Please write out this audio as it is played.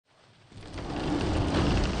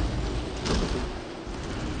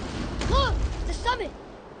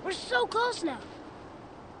We're so close now.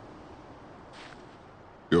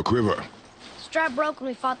 Your quiver. Strap broke when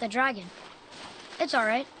we fought the dragon. It's all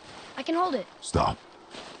right. I can hold it. Stop.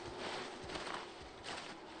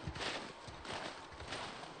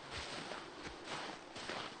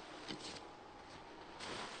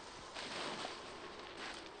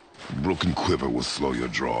 Broken quiver will slow your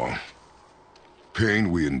draw.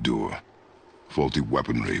 Pain we endure. Faulty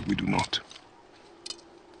weaponry we do not.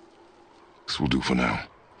 This will do for now.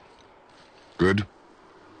 Good?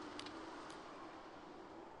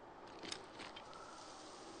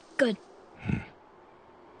 Good.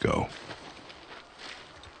 Go.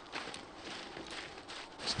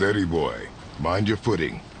 Steady, boy. Mind your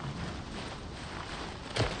footing.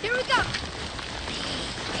 Here we go!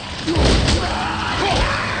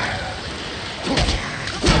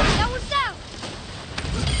 That one's down!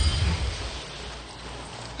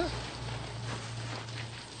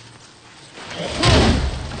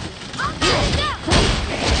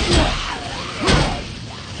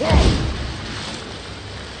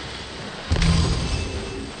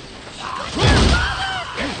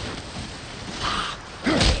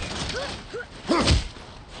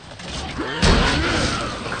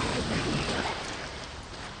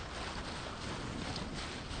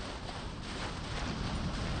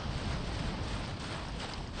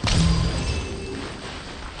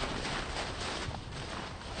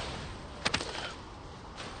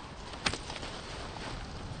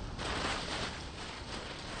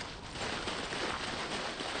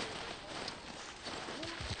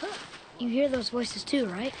 You hear those voices too,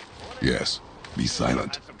 right? Yes. Be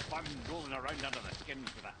silent.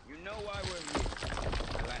 You know why we're here.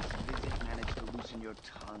 Last visit managed to loosen your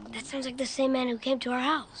tongue. That sounds like the same man who came to our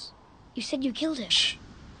house. You said you killed him. Shh.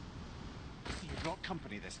 You brought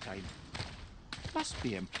company this time. Must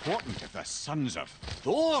be important if the sons of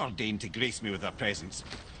Thor deign to grace me with their presence.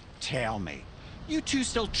 Tell me, you two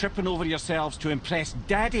still tripping over yourselves to impress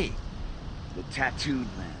Daddy? The tattooed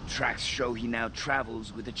man. Tracks show he now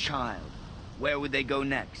travels with a child. Where would they go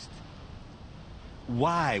next?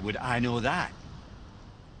 Why would I know that?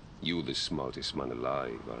 You're the smartest man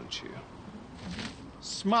alive, aren't you?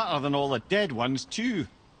 Smarter than all the dead ones, too.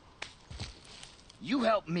 You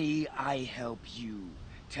help me, I help you.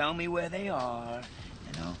 Tell me where they are,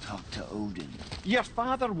 and I'll talk to Odin. Your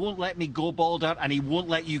father won't let me go, Baldur, and he won't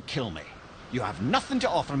let you kill me. You have nothing to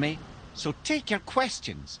offer me, so take your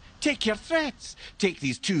questions, take your threats, take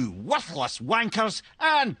these two worthless wankers,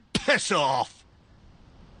 and piss off!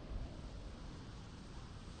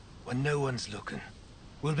 When no one's looking,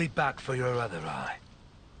 we'll be back for your other eye.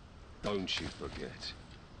 Don't you forget,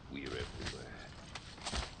 we're everywhere.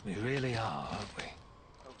 We really are, aren't we?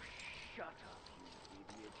 Oh, shut up,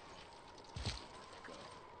 you idiot. Go.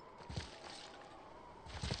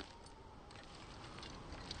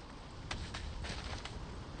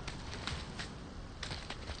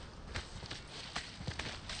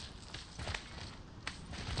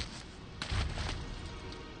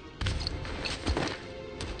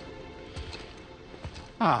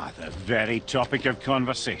 Ah, the very topic of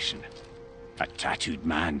conversation. A tattooed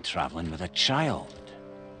man traveling with a child.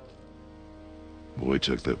 Boy,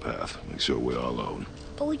 check their path. Make sure we're all alone.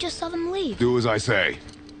 But we just saw them leave. Do as I say.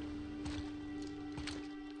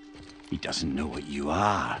 He doesn't know what you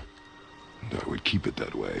are. And I would keep it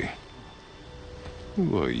that way.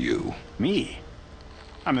 Who are you? Me?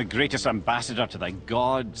 I'm the greatest ambassador to the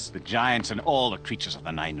gods, the giants, and all the creatures of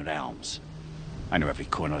the Nine Realms. I know every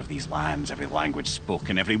corner of these lands, every language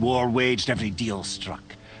spoken, every war waged, every deal struck.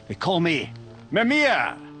 They call me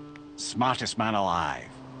Mimir, smartest man alive.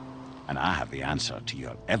 And I have the answer to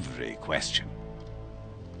your every question.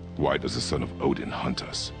 Why does the son of Odin hunt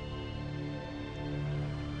us?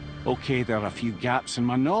 Okay, there are a few gaps in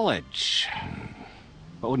my knowledge.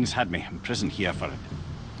 But Odin's had me imprisoned here for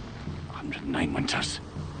 109 winters.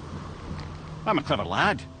 I'm a clever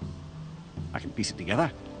lad. I can piece it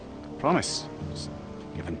together. Promise. Just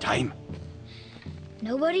given time.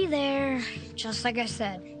 Nobody there, just like I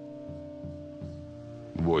said.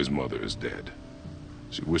 The boy's mother is dead.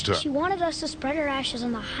 She wished her... She wanted us to spread her ashes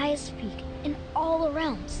on the highest peak in all the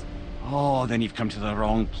realms. Oh, then you've come to the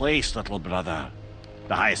wrong place, little brother.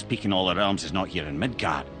 The highest peak in all the realms is not here in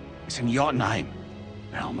Midgard. It's in Jotunheim,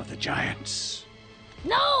 realm of the giants.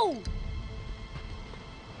 No!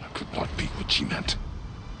 That could not be what she meant.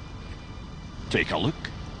 Take a look.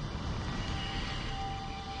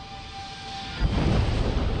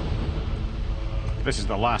 This is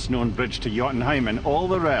the last known bridge to Jotunheim in all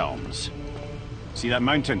the realms. See that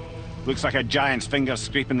mountain? Looks like a giant's finger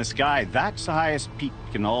scraping the sky. That's the highest peak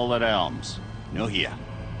in all the realms. No here.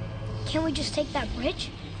 Can't we just take that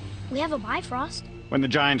bridge? We have a Bifrost. When the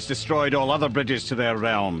Giants destroyed all other bridges to their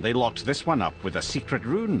realm, they locked this one up with a secret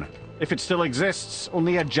rune. If it still exists,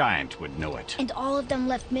 only a giant would know it. And all of them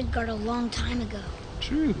left Midgard a long time ago.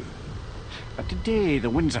 True. But today, the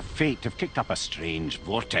winds of fate have kicked up a strange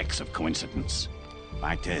vortex of coincidence.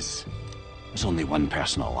 Fact is, there's only one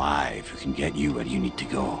person alive who can get you where you need to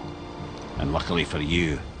go. And luckily for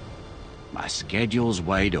you, my schedule's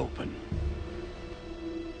wide open.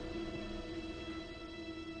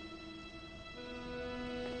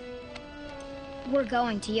 We're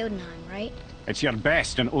going to Jotunheim, right? It's your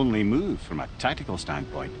best and only move from a tactical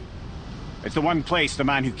standpoint. It's the one place the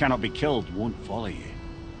man who cannot be killed won't follow you.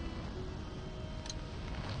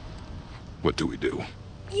 What do we do?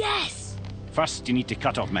 Yes! First, you need to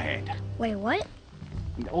cut off my head. Wait, what?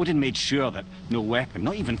 Odin made sure that no weapon,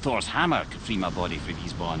 not even Thor's hammer, could free my body from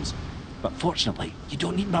these bonds. But fortunately, you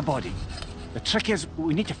don't need my body. The trick is,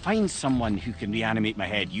 we need to find someone who can reanimate my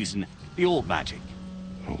head using the old magic.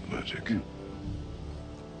 Old magic.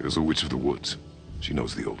 There's a witch of the woods. She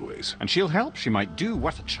knows the old ways. And she'll help. She might do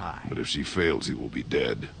worth a try. But if she fails, he will be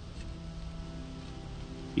dead.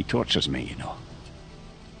 He tortures me, you know.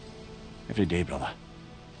 Every day, brother.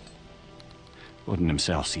 Odin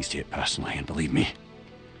himself sees to it personally, and believe me,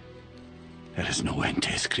 there is no end to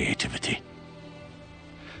his creativity.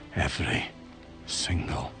 Every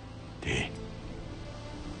single day.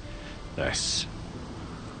 This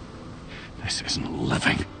isn't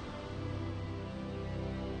living.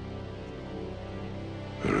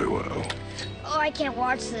 Very well. Oh, I can't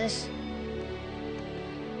watch this.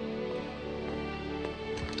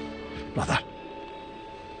 Brother,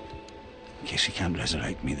 in case he can't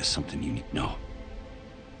resurrect me, there's something you need to know.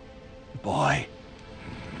 Boy,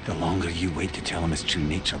 the longer you wait to tell him his true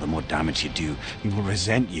nature, the more damage you do. He will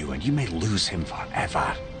resent you, and you may lose him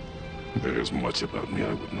forever. There is much about me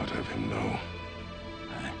I would not have him know.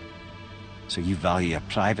 So you value your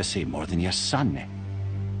privacy more than your son, eh?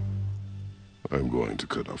 I'm going to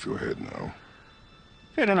cut off your head now.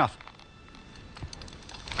 Fair enough.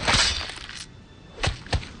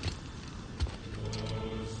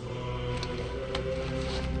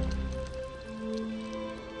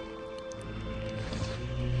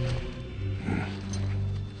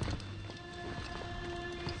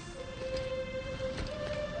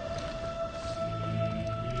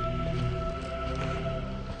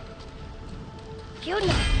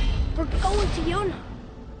 Jotunheim! We're going to Jotunheim!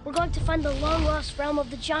 We're going to find the long-lost realm of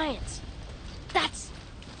the Giants. That's...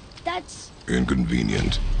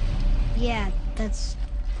 Inconvenient. Yeah, that's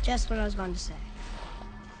just what I was going to say.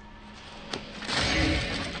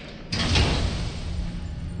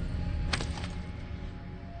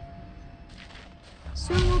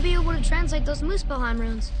 Soon we'll be able to translate those Muspelheim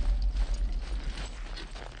runes.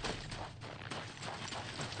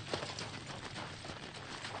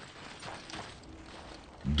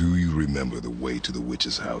 Do you remember the way to the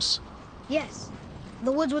witch's house? Yes.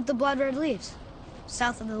 The woods with the blood-red leaves.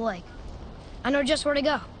 South of the lake. I know just where to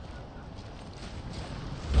go.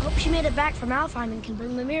 I hope she made it back from Alfheim and can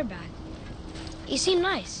bring Mimir back. He seemed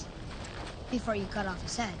nice. Before you cut off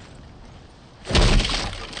his head.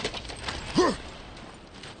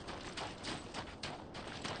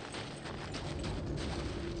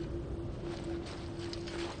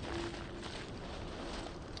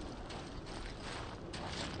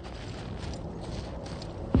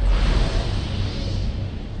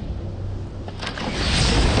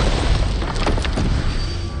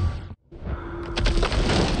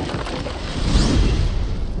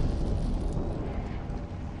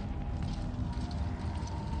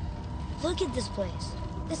 Look at this place.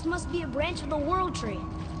 This must be a branch of the World Tree.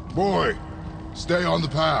 Boy, stay on the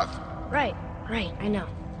path. Right, I know.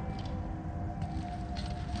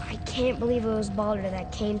 I can't believe it was Baldur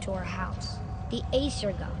that came to our house. The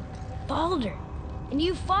Aesir god. Baldur! And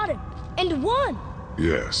you fought him, and won!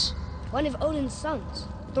 Yes. One of Odin's sons,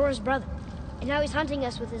 Thor's brother. And now he's hunting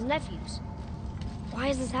us with his nephews. Why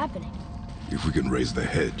is this happening? If we can raise the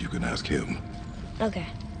head, you can ask him. Okay.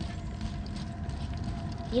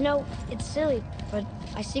 You know, it's silly, but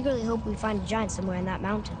I secretly hope we find a giant somewhere in that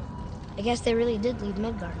mountain. I guess they really did leave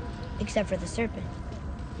Midgard, except for the serpent.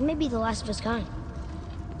 He may be the last of his kind.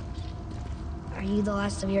 Are you the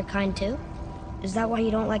last of your kind too? Is that why you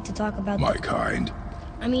don't like to talk about... My kind?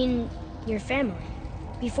 I mean, your family.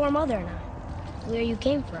 Before Mother and I. Where you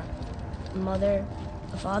came from. A mother,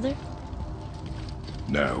 a father?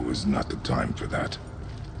 Now is not the time for that.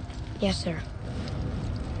 Yes, sir.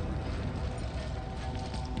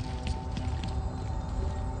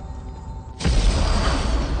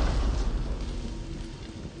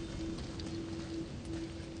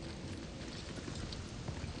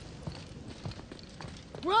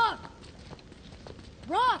 Rock!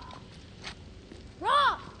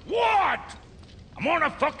 I'm on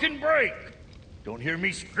a fucking break. Don't hear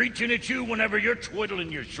me screeching at you whenever you're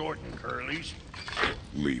twiddling your short and curlies.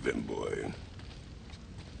 Leave him, boy.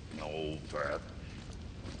 No, Pat.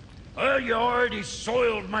 Well, you already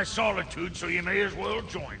soiled my solitude, so you may as well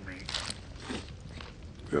join me.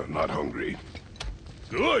 You're not hungry.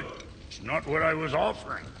 Good. It's not what I was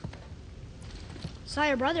offering. Saw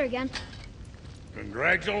your brother again.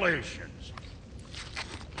 Congratulations.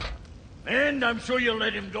 And I'm sure you'll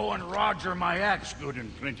let him go and roger my axe good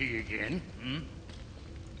and plenty again.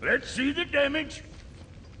 Let's see the damage.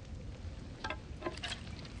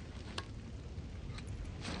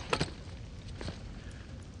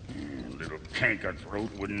 Little canker throat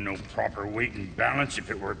wouldn't know proper weight and balance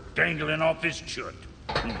if it were dangling off his chut.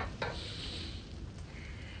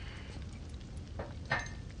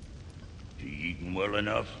 You eating well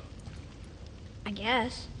enough? I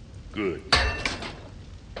guess. Good.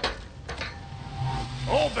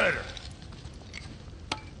 All better.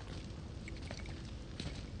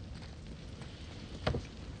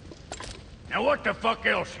 Now what the fuck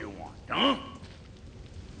else you want, huh?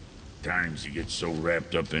 Times he gets so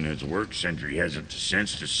wrapped up in his work, Sindri hasn't the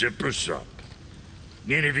sense to sip or sup.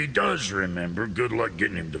 And if he does remember, good luck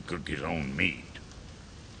getting him to cook his own meat.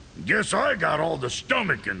 Guess I got all the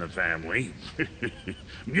stomach in the family.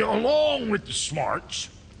 Along with the smarts.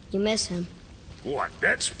 You miss him. What,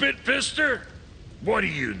 that spit-fister? What do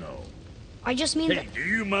you know? I just mean Hey, that... do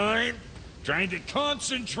you mind? Trying to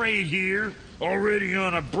concentrate here, already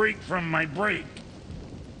on a break from my break.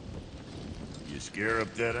 You scare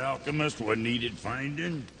up that alchemist what needed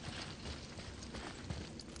finding?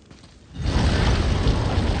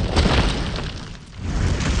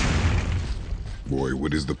 Boy,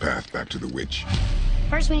 what is the path back to the witch?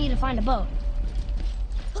 First we need to find a boat.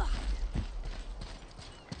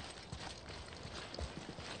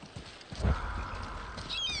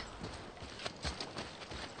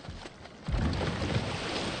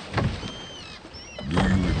 Do you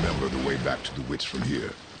remember the way back to the witch from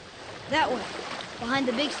here? That way. Behind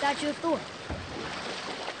the big statue of Thor.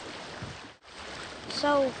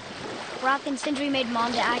 So, Rock and Sindri made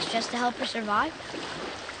Mom the axe just to help her survive?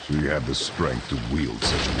 She had the strength to wield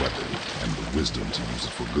such a weapon, and the wisdom to use it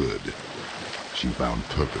for good. She found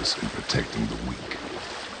purpose in protecting the weak.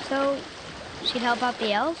 So, she'd help out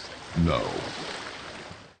the elves? No,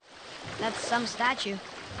 That's some statue.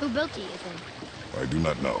 Who built it, you think? I do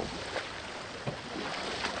not know.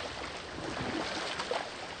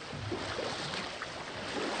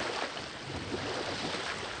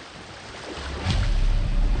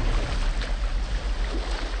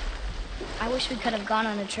 I wish we could have gone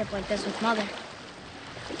on a trip like this with Mother.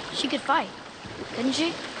 She could fight, couldn't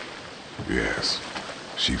she? Yes,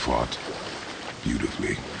 she fought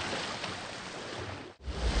beautifully.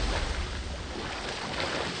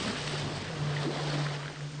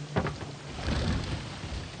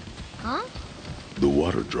 Huh? The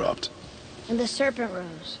water dropped. And the serpent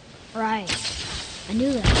rose. Right. I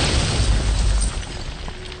knew that.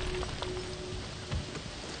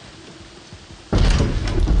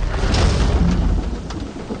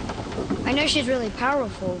 I know she's really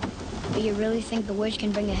powerful, but you really think the witch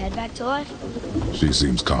can bring a head back to life? She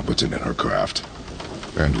seems competent in her craft,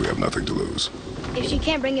 and we have nothing to lose. If she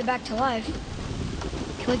can't bring it back to life,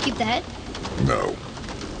 can we keep the head? No,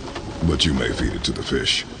 but you may feed it to the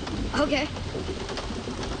fish. Okay.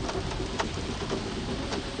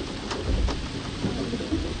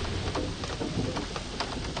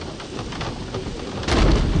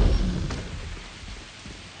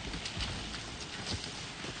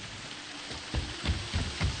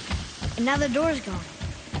 And now the door's gone.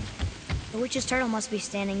 The witch's turtle must be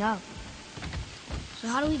standing up. So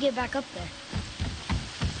how do we get back up there?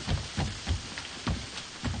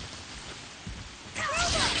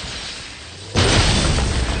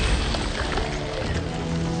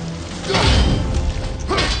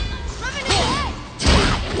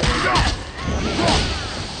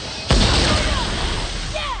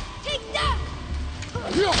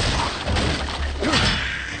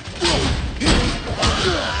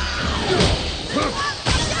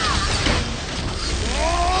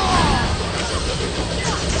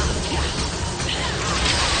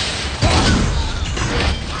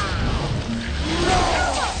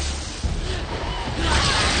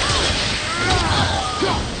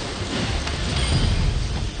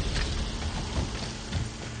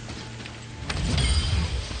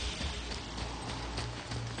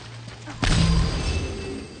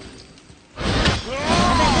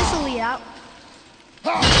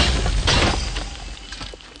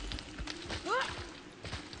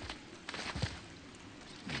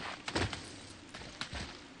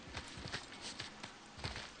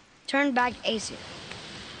 Turn back ASAP.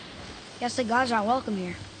 Guess the gods aren't welcome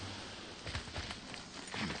here.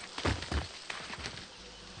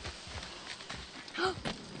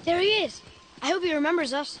 There he is! I hope he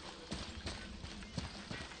remembers us.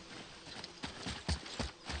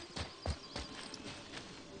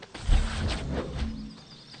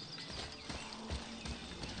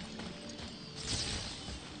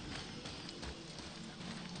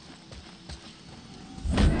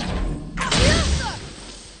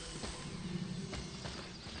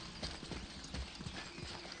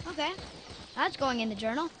 Okay, that's going in the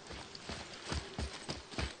journal.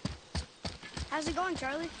 How's it going,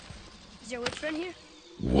 Charlie? Is your witch friend here?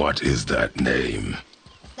 What is that name?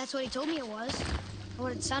 That's what he told me it was. Or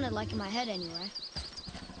what it sounded like in my head, anyway.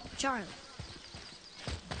 Charlie.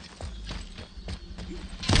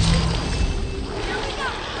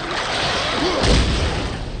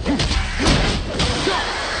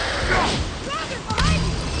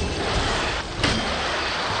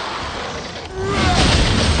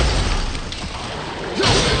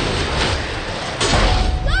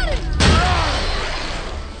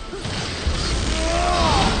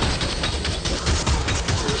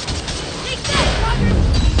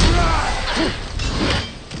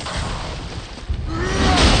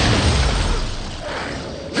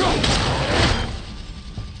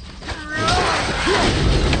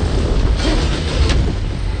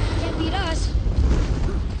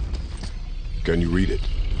 Can you read it?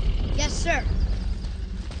 Yes, sir.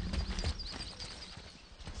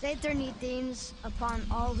 Saeternithines upon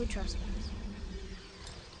all who trespass.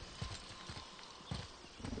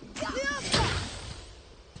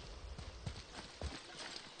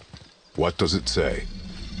 What does it say?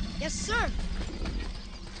 Yes, sir.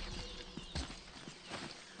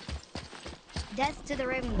 Death to the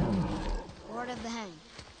Raven, Lord of the Hanged.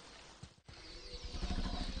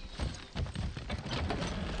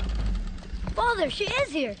 Father, she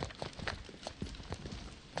is here.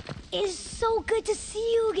 It is so good to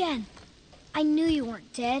see you again. I knew you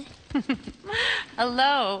weren't dead.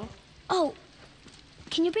 Hello. Oh,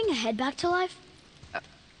 can you bring a head back to life?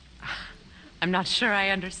 I'm not sure I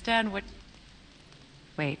understand what...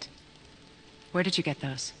 Wait. Where did you get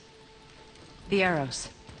those? The arrows.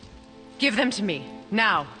 Give them to me,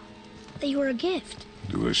 now. They were a gift.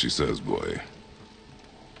 Do as she says, boy.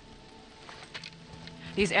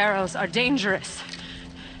 These arrows are dangerous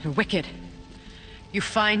and wicked. You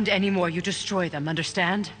find any more, you destroy them,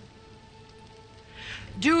 understand?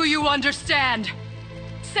 Do you understand?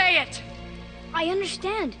 Say it! I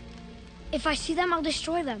understand. If I see them, I'll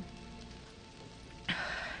destroy them.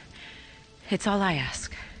 It's all I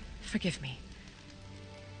ask. Forgive me.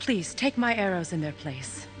 Please, take my arrows in their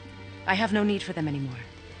place. I have no need for them anymore.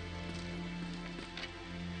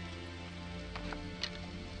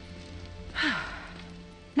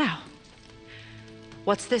 Now,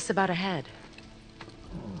 what's this about a head?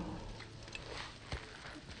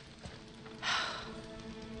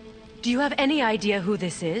 Do you have any idea who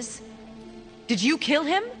this is? Did you kill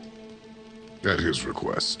him? At his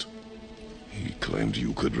request. He claimed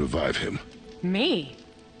you could revive him. Me?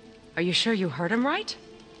 Are you sure you heard him right?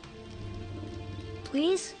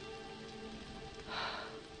 Please?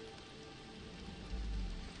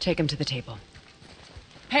 Take him to the table.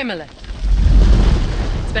 Pamela.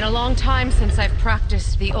 It's been a long time since I've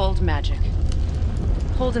practiced the old magic.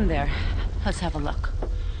 Hold him there. Let's have a look.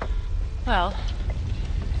 Well,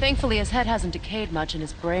 thankfully his head hasn't decayed much and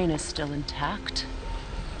his brain is still intact.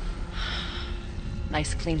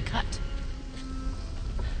 Nice clean cut.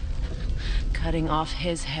 Cutting off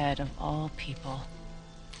his head of all people.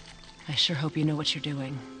 I sure hope you know what you're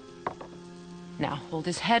doing. Now, hold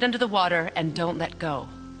his head under the water and don't let go.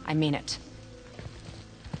 I mean it.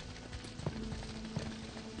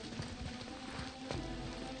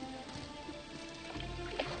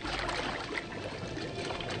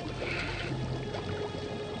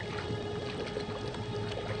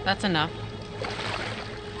 That's enough.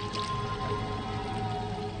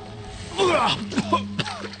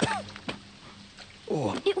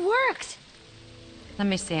 It worked! Let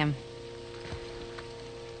me see him.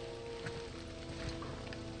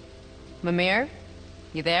 Mimir?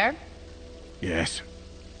 You there? Yes.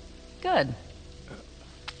 Good.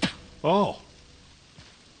 Oh.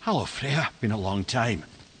 Hello, Freya. Been a long time.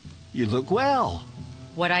 You look well.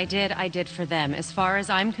 What I did for them. As far as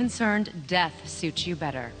I'm concerned, death suits you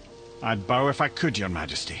better. I'd bow if I could, Your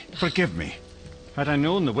Majesty. Forgive me. Had I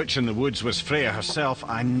known the witch in the woods was Freya herself,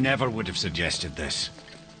 I never would have suggested this.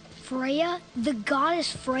 Freya? The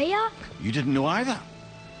goddess Freya? You didn't know either?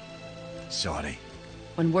 Sorry.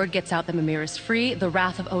 When word gets out that Mimir is free, the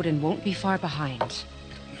wrath of Odin won't be far behind.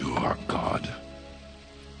 You are God.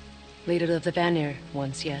 Leader of the Vanir,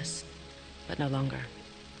 once, yes. but no longer.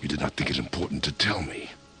 You did not think it important to tell me.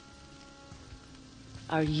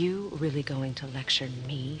 Are you really going to lecture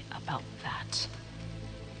me about that?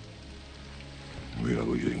 We are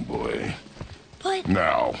leaving, boy. But...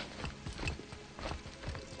 Now.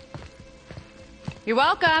 You're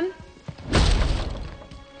welcome.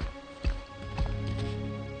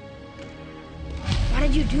 Why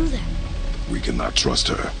did you do that? We cannot trust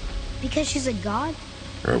her. Because she's a god?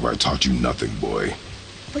 Have I taught you nothing, boy?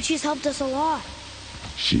 But she's helped us a lot.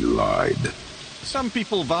 She lied. Some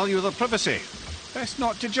people value their privacy. Best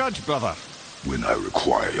not to judge, brother. When I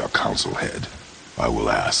require your council head, I will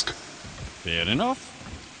ask. Fair enough.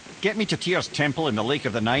 Get me to Tyr's temple in the Lake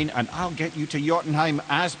of the Nine, and I'll get you to Jotunheim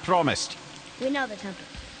as promised. We know the temple.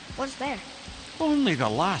 What's there? Only the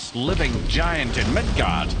last living giant in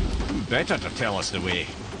Midgard. Who better to tell us the way?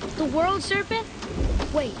 The world serpent?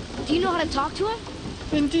 Wait, do you know how to talk to him?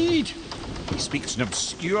 Indeed. He speaks an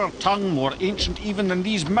obscure tongue more ancient even than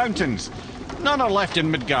these mountains. None are left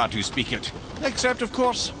in Midgard who speak it. Except, of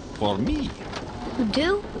course, for me. You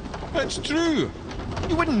do? It's true.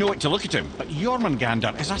 You wouldn't know it to look at him, but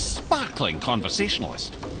Jormungandr is a sparkling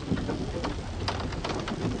conversationalist.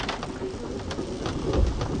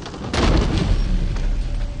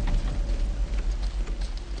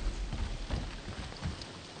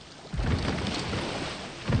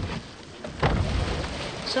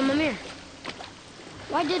 So, Mimir,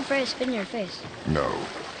 why did Freya spit in your face? No.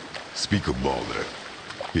 Speak of Baldur.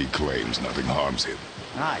 He claims nothing harms him.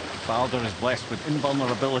 Aye, Baldur is blessed with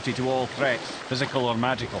invulnerability to all threats, physical or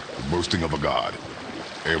magical. The boasting of a god.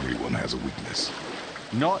 Everyone has a weakness.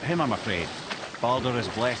 Not him, I'm afraid. Baldur is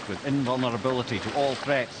blessed with invulnerability to all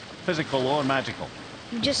threats, physical or magical.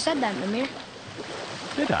 You just said that, Mimir.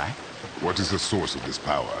 Did I? What is the source of this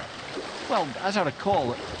power? Well, as I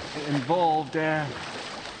recall, it involved, a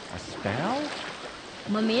spell?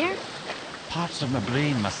 Mimir? Parts of my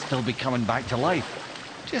brain must still be coming back to life.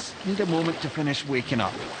 Just need a moment to finish waking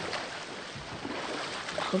up.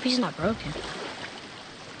 I hope he's not broken.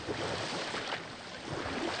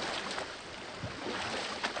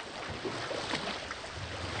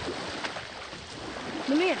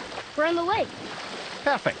 Mimir, we're in the lake.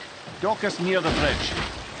 Perfect. Dock us near the bridge.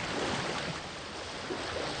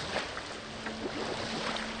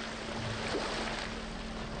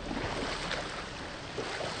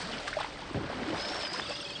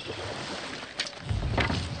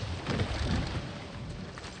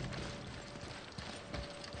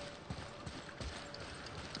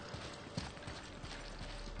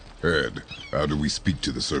 Ed, how do we speak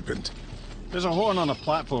to the serpent? There's a horn on a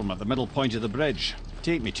platform at the middle point of the bridge.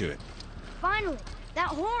 Take me to it. Finally, that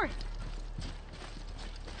horn.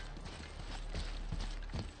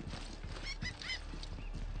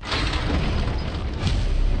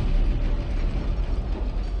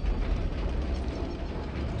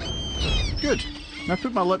 Good. Now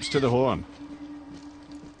put my lips to the horn.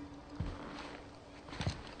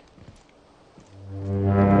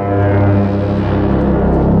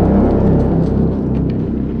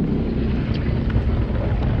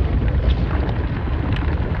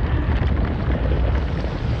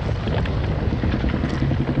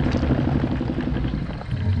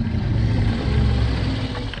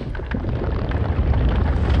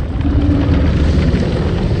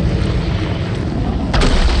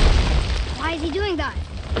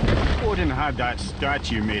 That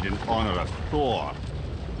statue made in honor of Thor.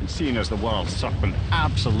 And seeing as the world serpent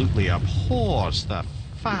absolutely abhors the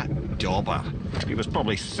fat dauber, he was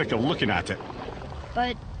probably sick of looking at it.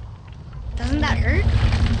 But doesn't that hurt?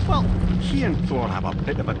 Well, he and Thor have a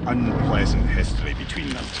bit of an unpleasant history between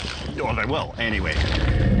them. Or they will, anyway.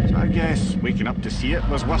 So I guess waking up to see it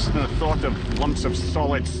was worse than the thought of lumps of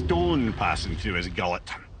solid stone passing through his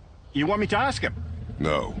gullet. You want me to ask him?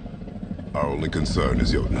 No. Our only concern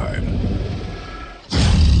is Jotunheim.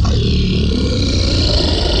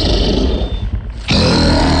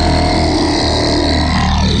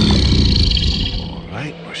 All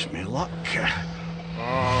right, wish me luck.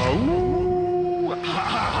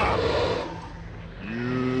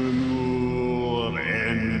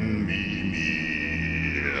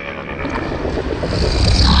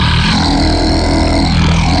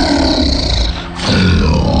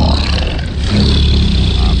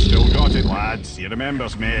 He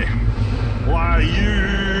remembers me. Why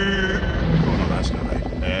you... Oh no, that's not right.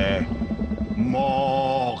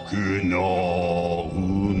 Makuna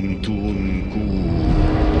untunkun.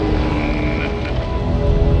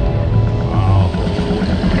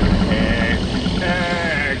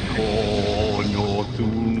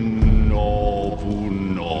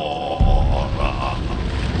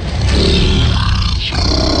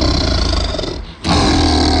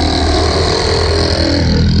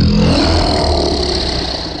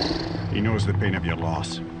 He knows the pain of your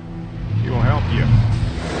loss. He will help you.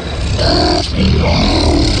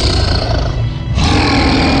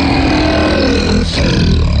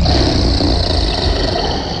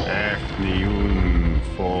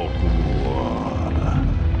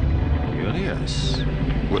 Curious.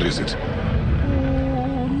 What is it?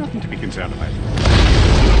 Oh, nothing to be concerned about.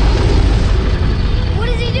 What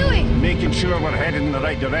is he doing? Making sure we're headed in the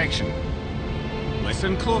right direction.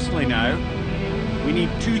 Listen closely now. We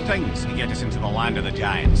need two things to get us into the land of the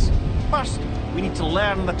giants. First, we need to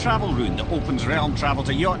learn the travel rune that opens realm travel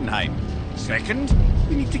to Jotunheim. Second,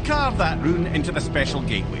 we need to carve that rune into the special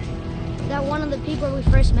gateway. Is that one of the people we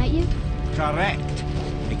first met you? Correct.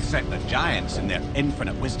 Except the giants, in their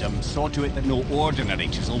infinite wisdom, saw to it that no ordinary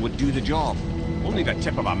chisel would do the job. Only the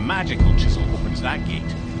tip of a magical chisel opens that gate.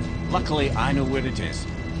 Luckily, I know where it is,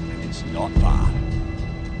 and it's not far.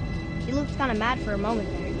 He looked kind of mad for a moment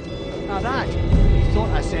there. Now that, you thought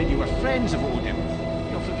I said you were friends of Odin.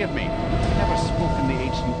 You'll forgive me. I've never spoken the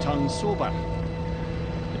ancient tongue sober.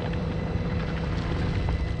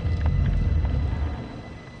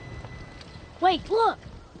 Wait, look!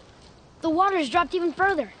 The water's dropped even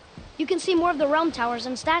further. You can see more of the realm towers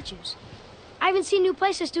and statues. I even see new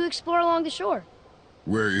places to explore along the shore.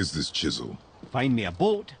 Where is this chisel? Find me a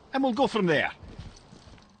boat, and we'll go from there.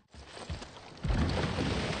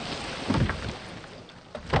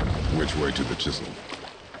 Which way to the chisel?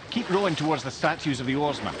 Keep rowing towards the statues of the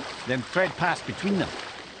oarsmen, then thread past between them.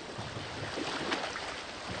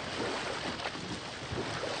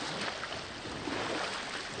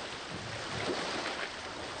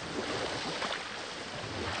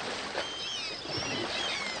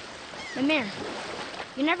 Mimir,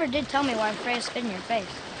 you never did tell me why Freya spit in your face.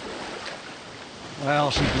 Well,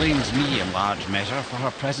 she blames me in large measure for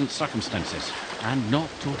her present circumstances, and not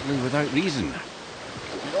totally without reason.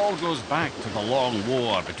 It all goes back to the long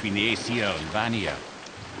war between the Aesir and Vanir.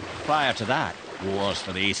 Prior to that, wars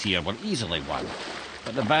for the Aesir were easily won,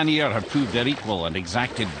 but the Vanir had proved their equal and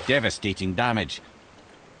exacted devastating damage.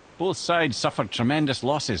 Both sides suffered tremendous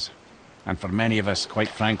losses, and for many of us, quite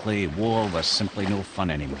frankly, war was simply no fun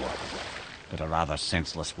anymore, but a rather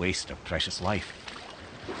senseless waste of precious life.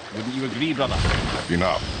 Wouldn't you agree, brother?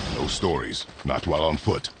 Enough. No stories. Not while on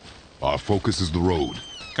foot. Our focus is the road.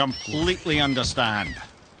 Completely understand.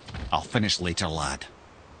 I'll finish later, lad.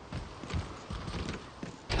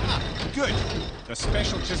 Ah, good. The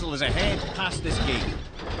special chisel is ahead, past this gate.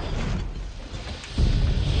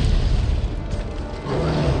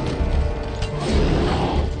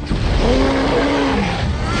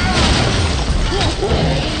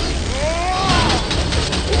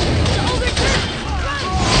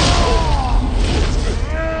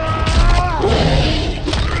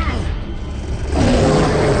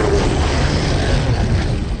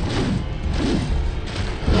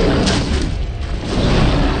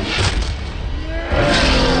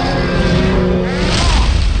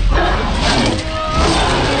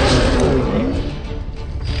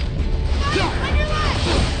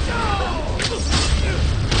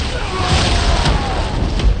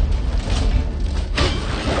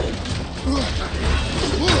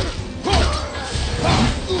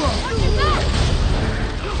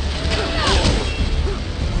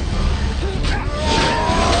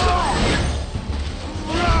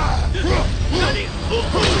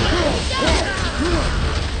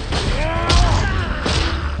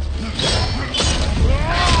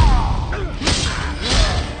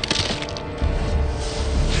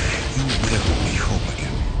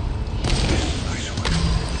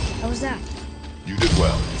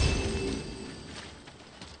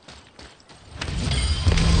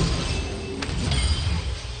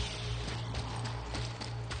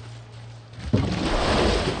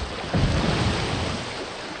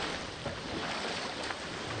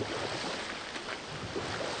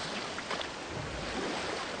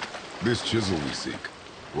 This chisel we seek,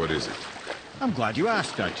 what is it? I'm glad you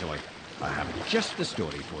asked, actually. I have just the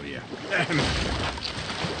story for you.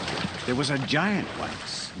 There was a giant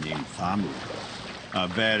once, named Thamur. A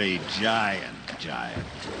very giant,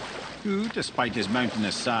 who, despite his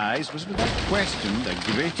mountainous size, was without question the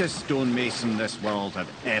greatest stonemason this world had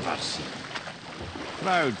ever seen.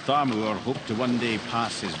 Proud Thamur hoped to one day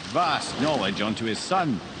pass his vast knowledge on to his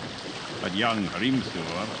son. But young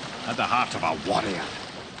Reupload had the heart of a warrior.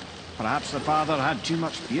 Perhaps the father had too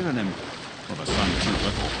much fear in him, or the son too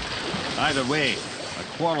little. Either way,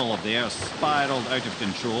 a quarrel of theirs spiraled out of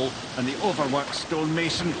control, and the overworked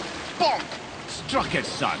stonemason, bonk, struck his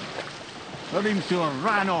son. Reupload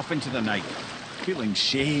ran off into the night. Feeling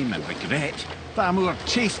shame and regret, Thamur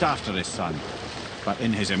chased after his son. but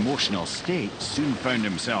in his emotional state soon found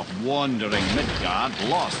himself wandering Midgard,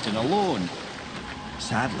 lost and alone.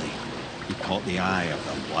 Sadly, he caught the eye of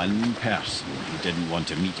the one person he didn't want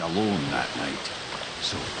to meet alone that night,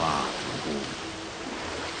 so far from home.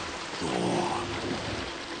 Thor.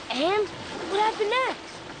 And what happened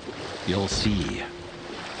next? You'll see.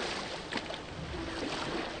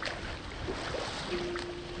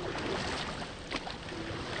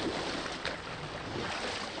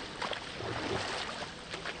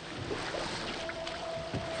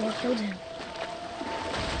 Thor killed him.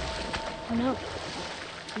 Oh no.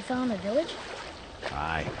 He fell in the village?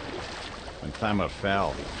 Aye. When Thamur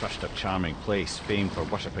fell, he crushed a charming place famed for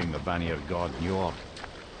worshipping the Vanir god Njord.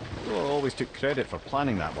 Thor always took credit for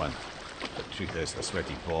planning that one. The truth is, the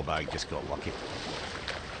sweaty ballbag just got lucky.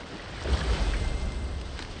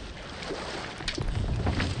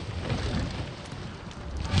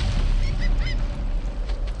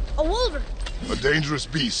 A wolverine! A dangerous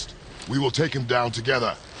beast. We will take him down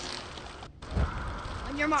together.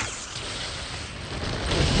 On your mark.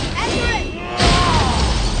 Accurate!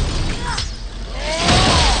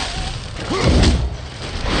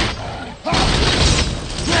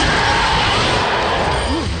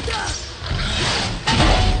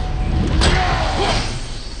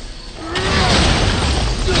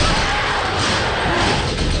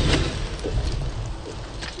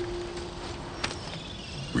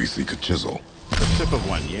 We seek a chisel. The tip of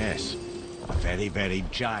one, yes. A very, very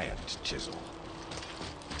giant chisel.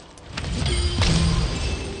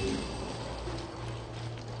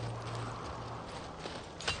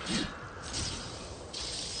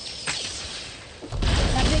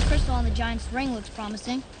 That big crystal on the giant's ring looks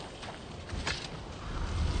promising.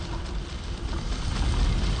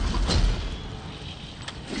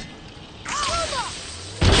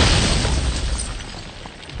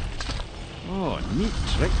 Oh, neat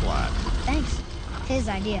trick, lad. Thanks. His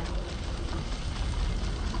idea.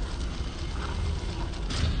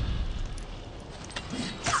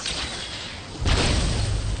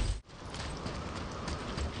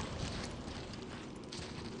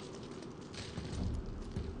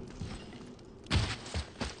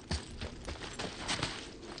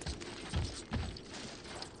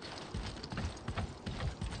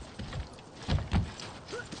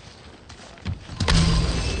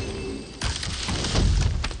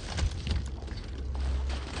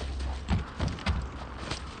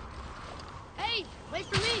 Hey, wait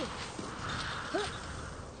for me!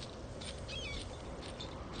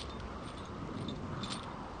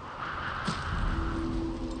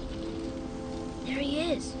 There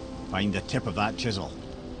he is. Find the tip of that chisel.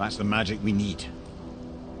 That's the magic we need.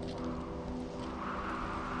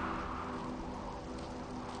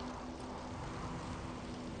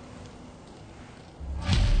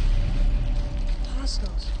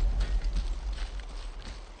 Hostiles.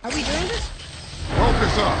 Are we doing this?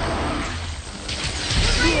 Focus up.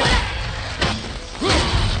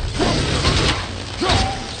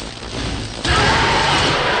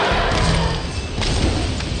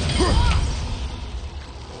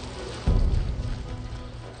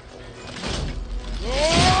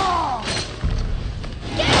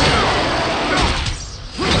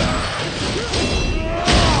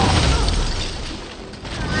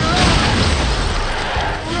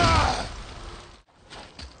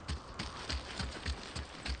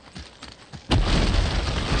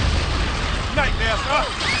 Nightmare, sir!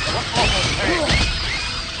 What awful pain!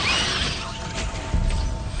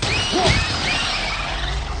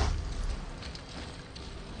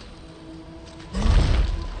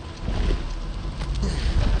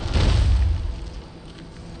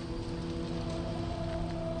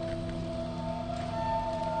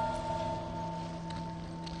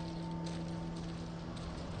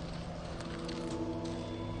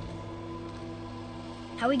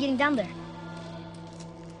 How are we getting down there?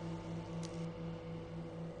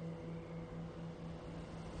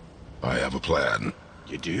 I have a plan.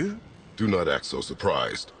 You do? Do not act so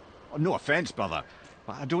surprised. Oh, no offense, brother,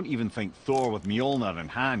 but I don't even think Thor with Mjolnir in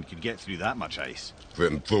hand could get through that much ice.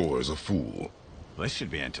 Then Thor is a fool. This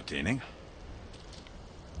should be entertaining.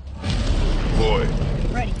 Boy,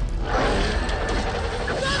 Ready.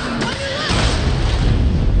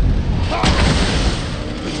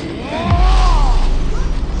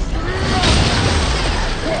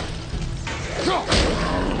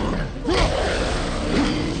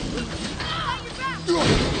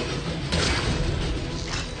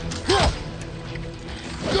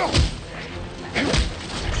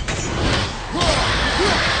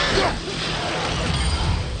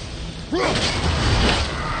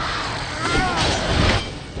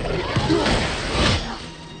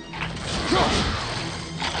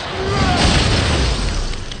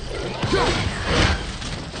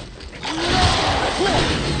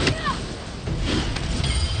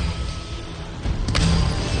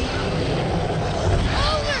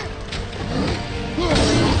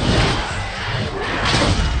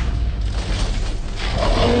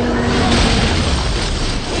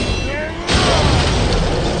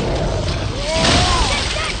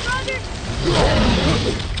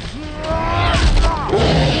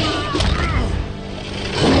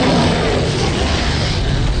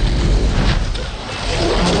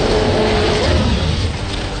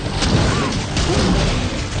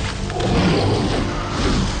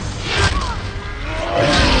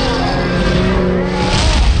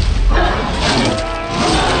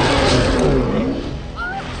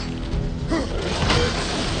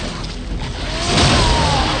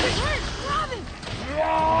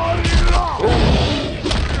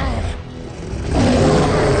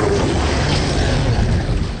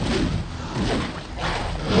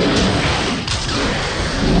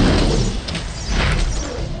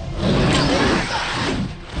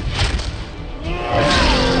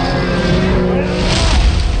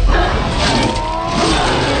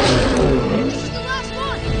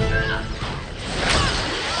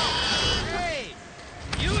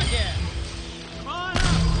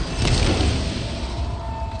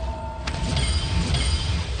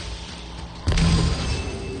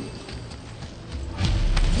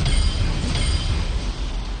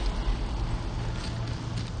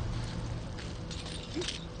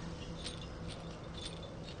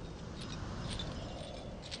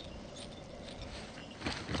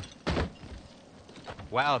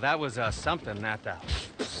 Wow, that was something, that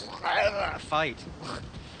fight.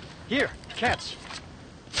 Here, catch.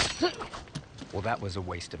 Well, that was a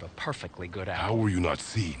waste of a perfectly good hour. How were you not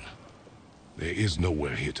seen? There is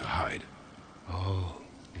nowhere here to hide. Oh,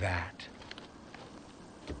 that.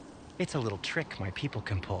 It's a little trick my people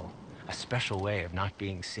can pull. A special way of not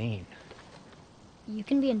being seen. You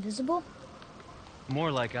can be invisible?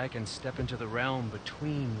 More like I can step into the realm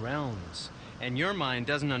between realms. And your mind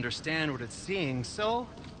doesn't understand what it's seeing, so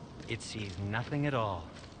it sees nothing at all.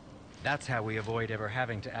 That's how we avoid ever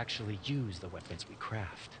having to actually use the weapons we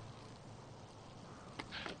craft.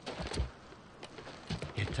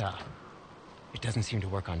 It doesn't seem to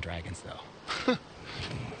work on dragons, though.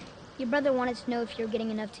 Your brother wanted to know if you're getting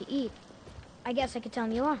enough to eat. I guess I could tell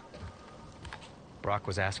him you are. Brock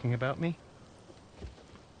was asking about me?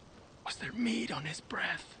 Was there meat on his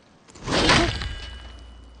breath?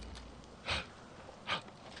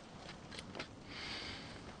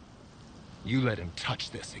 You let him touch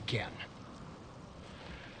this again.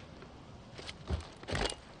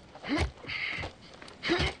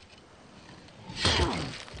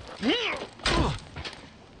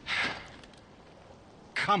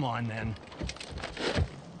 Come on, then.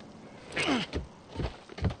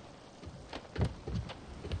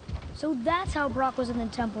 So that's how Brock was in the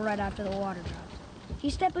temple right after the water dropped. He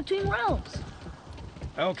stepped between realms.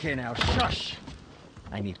 Okay, now, shush.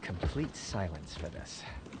 I need complete silence for this.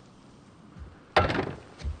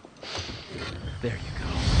 There you go.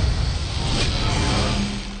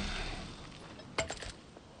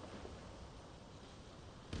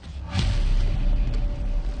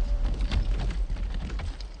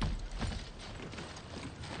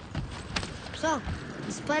 So,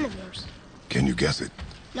 this plan of yours. Can you guess it?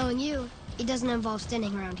 Knowing you, it doesn't involve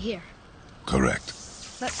standing around here. Correct.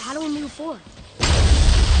 But how do we move forward?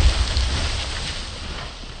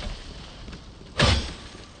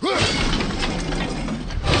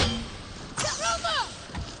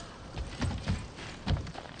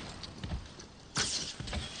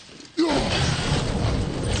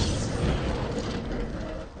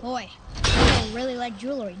 Boy, I really like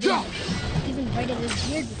jewelry, didn't he? Even braided his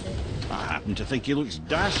beard with it. I happen to think he looks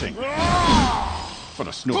dashing. For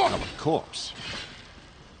a snow-covered corpse.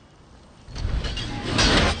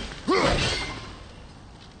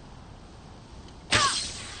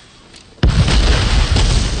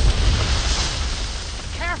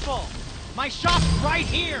 Careful! My shop's right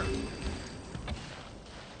here!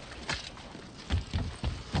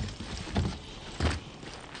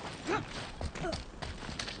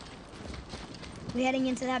 We heading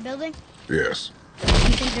into that building? Yes. You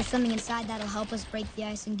think there's something inside that'll help us break the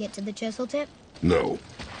ice and get to the chisel tip? No.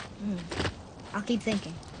 I'll keep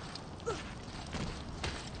thinking.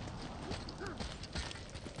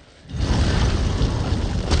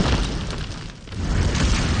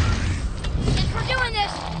 Guess we're doing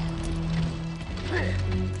this!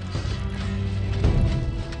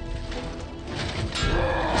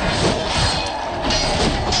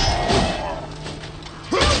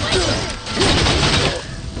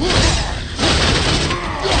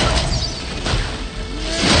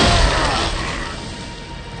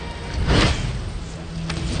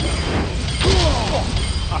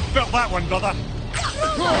 Felt that one, brother.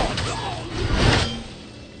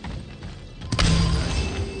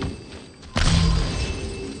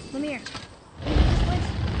 Come here. This place?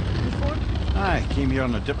 Before? I came here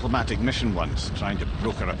on a diplomatic mission once, trying to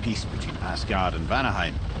broker a peace between Asgard and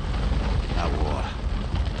Vanaheim. That war.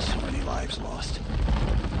 So many lives lost.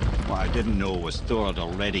 What I didn't know was Thor had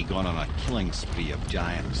already gone on a killing spree of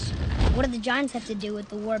giants. What do the giants have to do with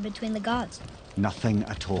the war between the gods? Nothing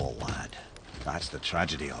at all, lad. That's the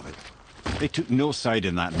tragedy of it. They took no side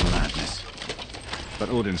in that madness. But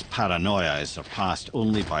Odin's paranoia is surpassed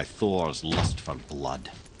only by Thor's lust for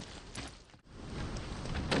blood.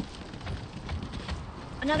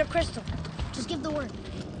 Another crystal. Just give the word.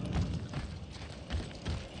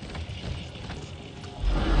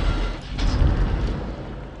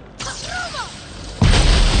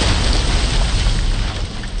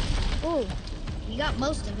 Ooh, you got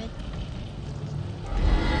most of it.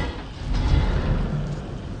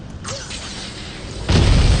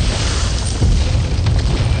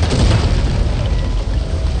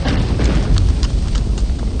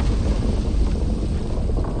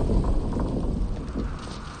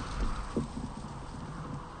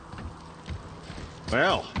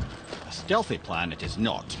 Well, a stealthy plan it is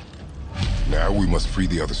not. Now we must free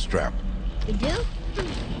the other strap. We do?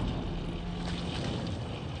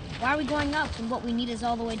 Why are we going up when what we need is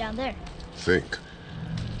all the way down there? Think.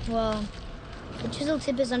 Well, the chisel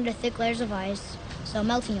tip is under thick layers of ice, so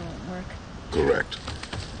melting it won't work. Correct.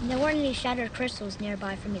 And there weren't any shattered crystals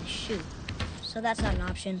nearby for me to shoot. So that's not an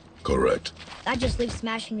option. Correct. That just leaves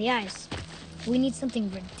smashing the ice. We need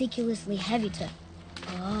something ridiculously heavy to...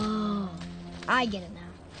 Oh, I get it now.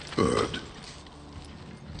 Good.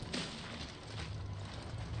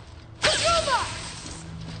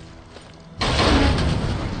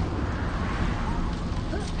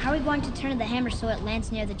 How are we going to turn the hammer so it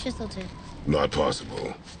lands near the chisel tip? Not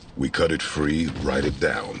possible. We cut it free, write it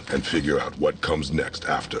down, and figure out what comes next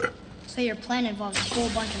after. So your plan involves a whole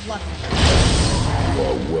bunch of luck. You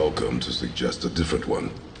are welcome to suggest a different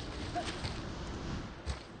one.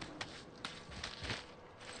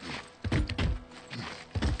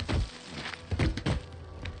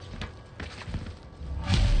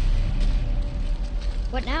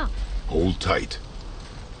 What now? Hold tight.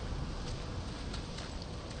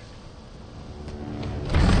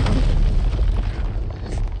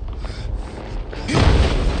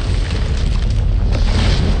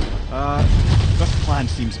 This plan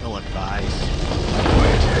seems ill-advised.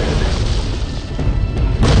 Quiet head.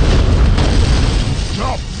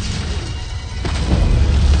 Jump!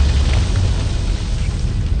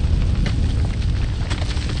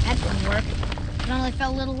 That didn't work. It only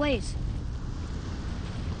fell a little ways.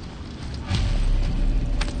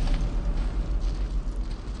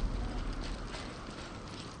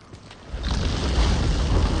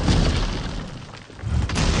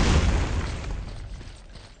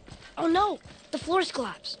 Oh no! The floor's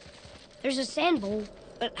collapsed. There's a sand bowl,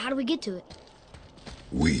 but how do we get to it?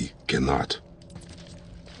 We cannot.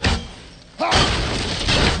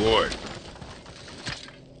 Boy.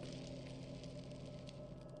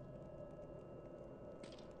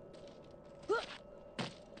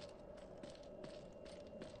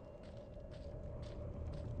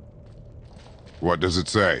 What does it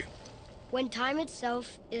say? When time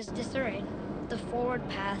itself is disarrayed, the forward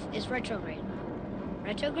path is retrograde.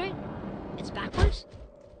 Retrograde? It's backwards?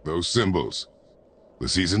 Those symbols. The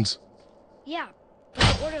seasons? Yeah,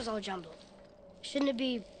 but the order's all jumbled. Shouldn't it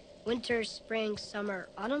be winter, spring, summer,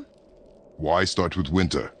 autumn? Why start with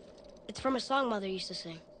winter? It's from a song Mother used to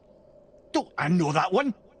sing. Don't I know that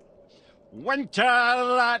one? Winter,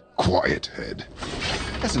 that Quiet head.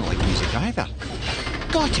 doesn't like music either.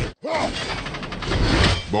 Got it.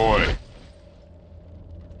 Boy.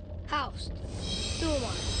 House.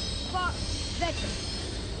 Duamon. Far. Veteran.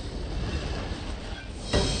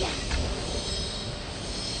 Yes!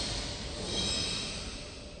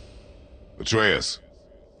 Atreus.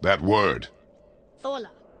 That word. Thola.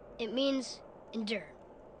 It means endure.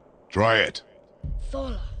 Try it.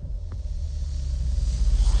 Thola.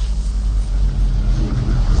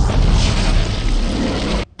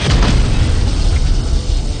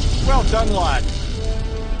 Well done, lad.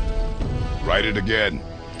 Write it again.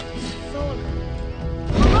 Thola.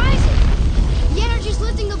 Horizon! The energy's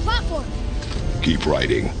lifting the platform! Keep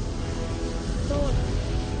writing. Thola.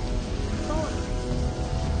 Thola.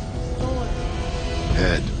 Thola.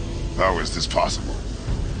 Head. How is this possible?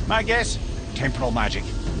 My guess? Temporal magic.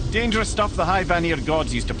 Dangerous stuff the High Vanir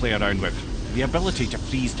gods used to play around with. The ability to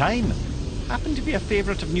freeze time. Happened to be a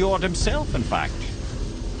favorite of Njord himself, in fact.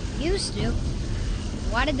 Used to.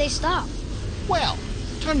 Why did they stop? Well,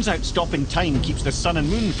 turns out stopping time keeps the sun and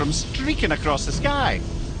moon from streaking across the sky.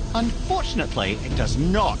 Unfortunately, it does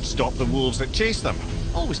not stop the wolves that chase them,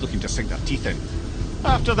 always looking to sink their teeth in.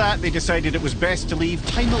 After that, they decided it was best to leave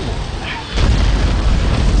time alone.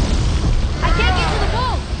 I can't get to the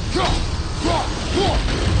wall!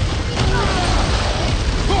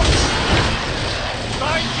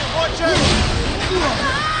 Find you, watch out!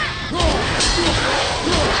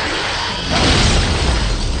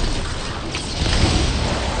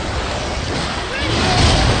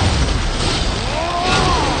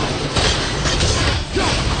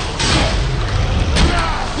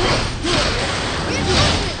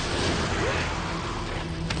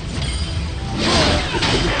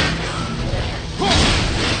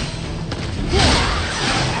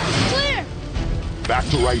 Clear! Back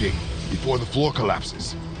to writing, before the floor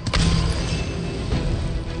collapses.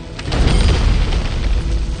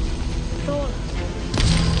 Thola.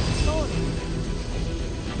 Thola.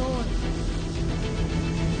 Thola.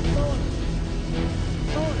 Thola.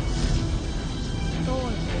 Thola.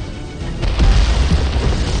 Thola.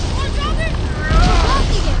 Oh, drop it!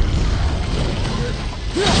 Lost again!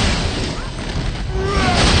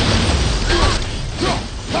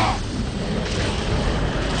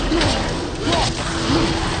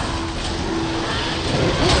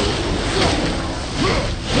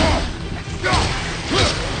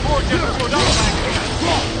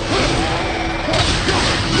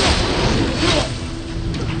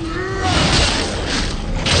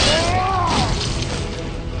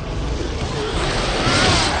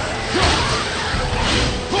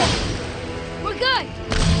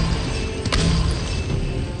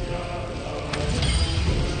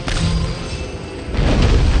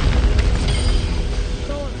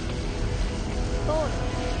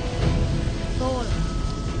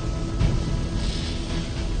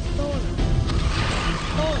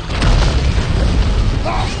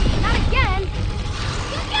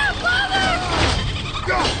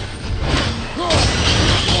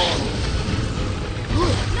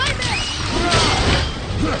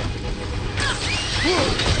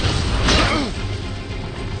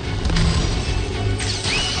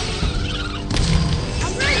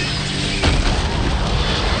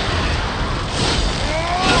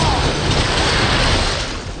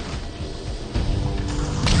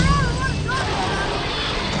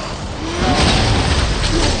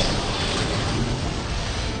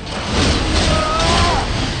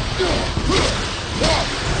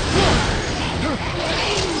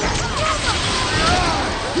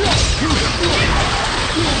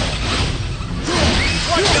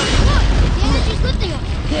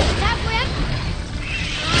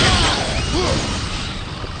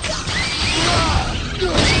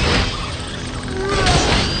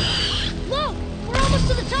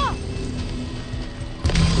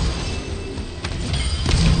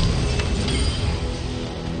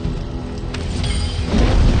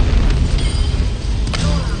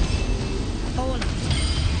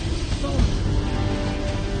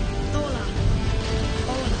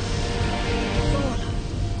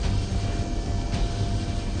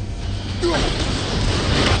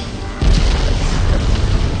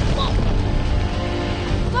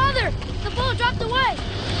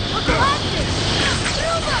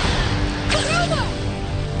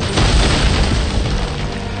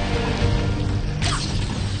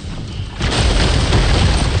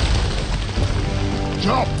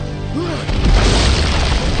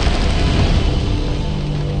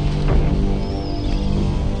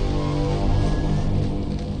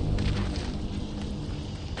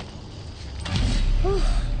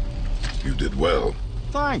 You did well.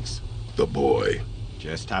 Thanks. The boy.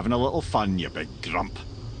 Just having a little fun, you big grump.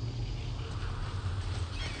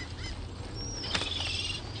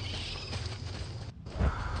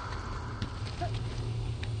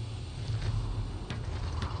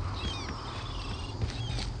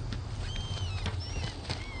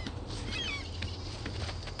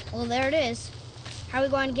 Well, there it is. How are we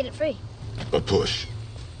going to get it free? A push.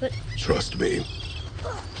 But... Trust me.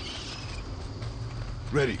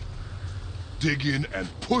 Ready. Dig in and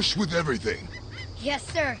push with everything. Yes,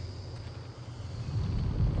 sir.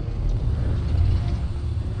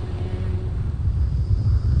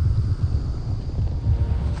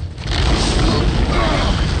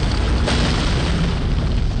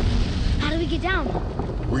 How do we get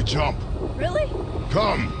down? We jump. Really?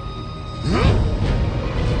 Come.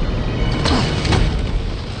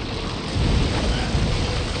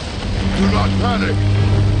 Do not panic.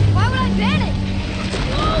 Why would I panic?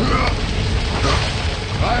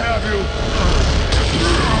 I have you.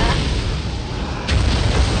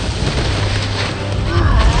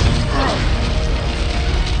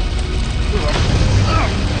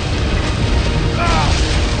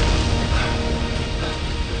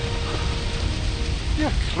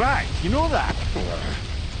 You're cracked, you know that?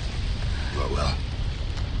 Well.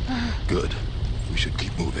 Good. We should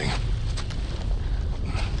keep moving.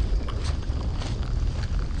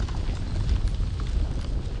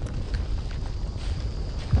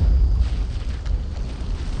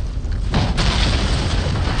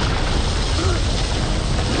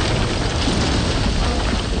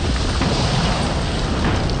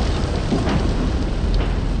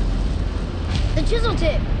 The chisel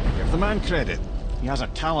tip. Give the man credit. He has a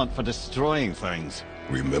talent for destroying things.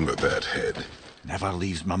 Remember that head. Never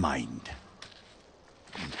leaves my mind.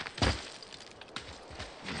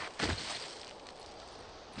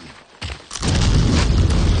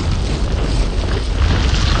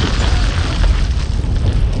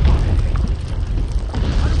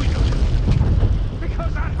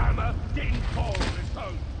 Because that hammer didn't fall on its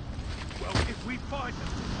own. Well, if we find them,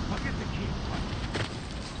 I'll get the key.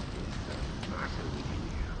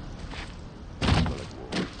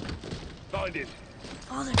 Find it.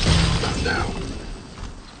 Father. Not now.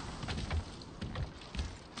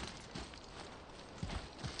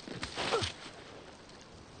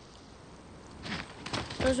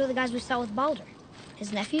 Those were the guys we saw with Baldur.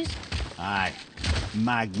 His nephews? Aye.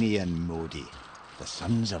 Magni and Modi. The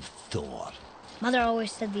sons of Thor. Mother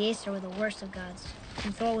always said the Aesir were the worst of gods,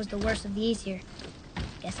 and Thor was the worst of the Aesir.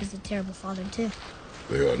 Guess he's a terrible father, too.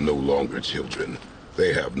 They are no longer children.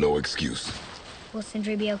 They have no excuse. Will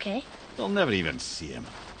Sindri be okay? They'll never even see him.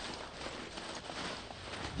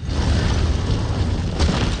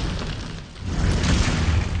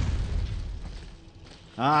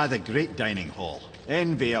 Ah, the great dining hall.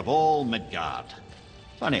 Envy of all Midgard.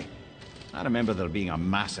 Funny, I remember there being a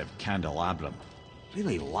massive candelabrum.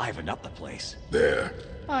 Really livened up the place. There.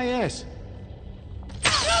 Ah, yes.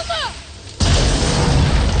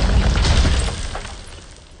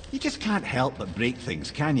 You just can't help but break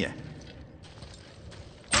things, can you?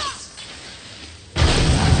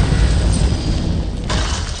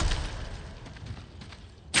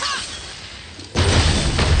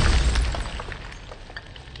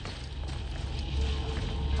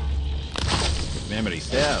 If memory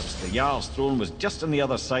serves, the Jarl's throne was just on the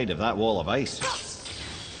other side of that wall of ice.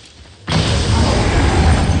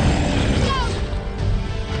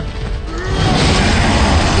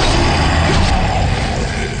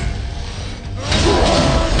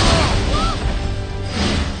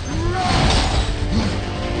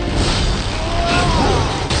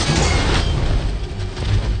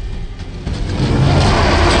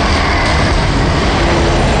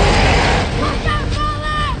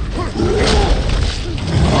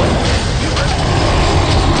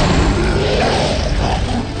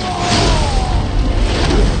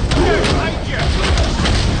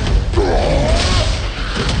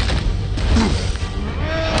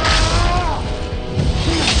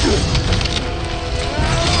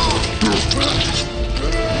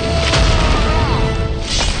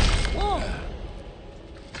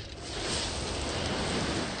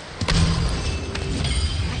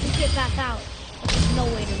 back out. There's no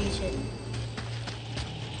way to reach it.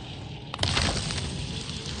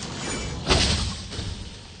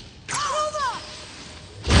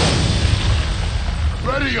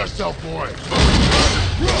 Ready yourself, boy!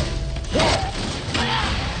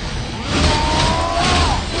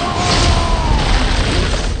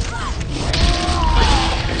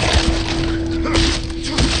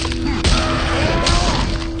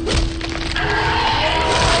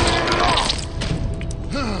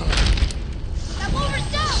 That wolver's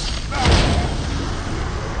down!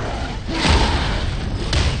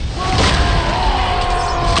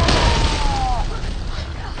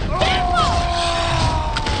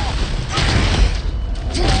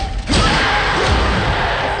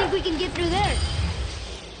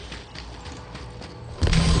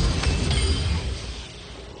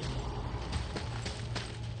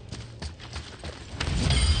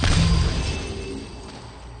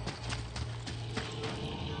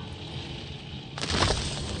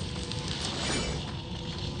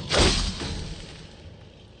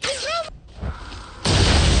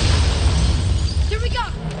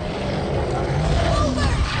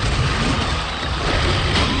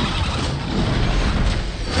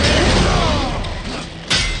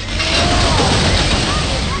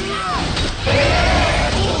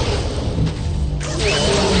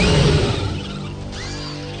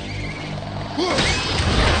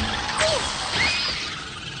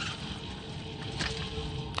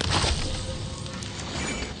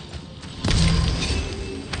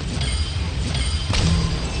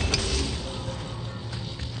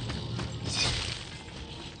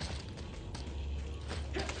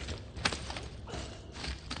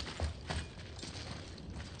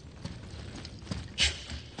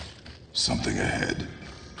 Something ahead.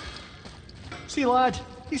 See, lad,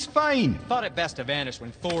 he's fine. Thought it best to vanish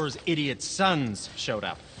when Thor's idiot sons showed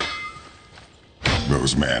up.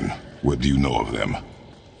 Those men, what do you know of them?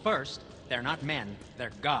 First, they're not men,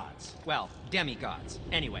 they're gods. Well, demigods.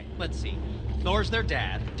 Anyway, let's see. Thor's their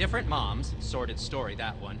dad, different moms, sordid story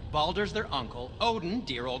that one. Baldur's their uncle, Odin,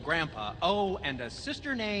 dear old grandpa. Oh, and a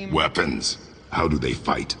sister named... Weapons. How do they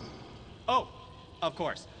fight? Oh, of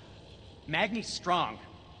course. Magni's strong.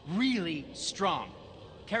 Really strong.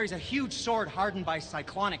 Carries a huge sword hardened by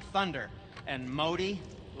cyclonic thunder. And Modi?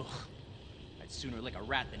 Ugh. I'd sooner lick a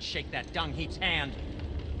rat than shake that dung heap's hand.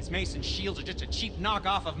 His mace and shields are just a cheap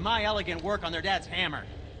knockoff of my elegant work on their dad's hammer.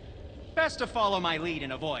 Best to follow my lead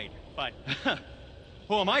and avoid, but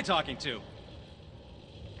who am I talking to?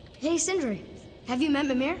 Hey, Sindri. Have you met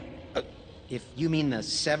Mimir? If you mean the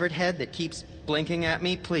severed head that keeps blinking at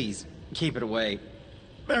me, please, keep it away.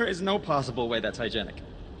 There is no possible way that's hygienic.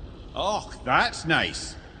 Oh, that's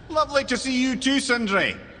nice. Lovely to see you too,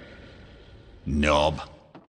 Sindri. Knob.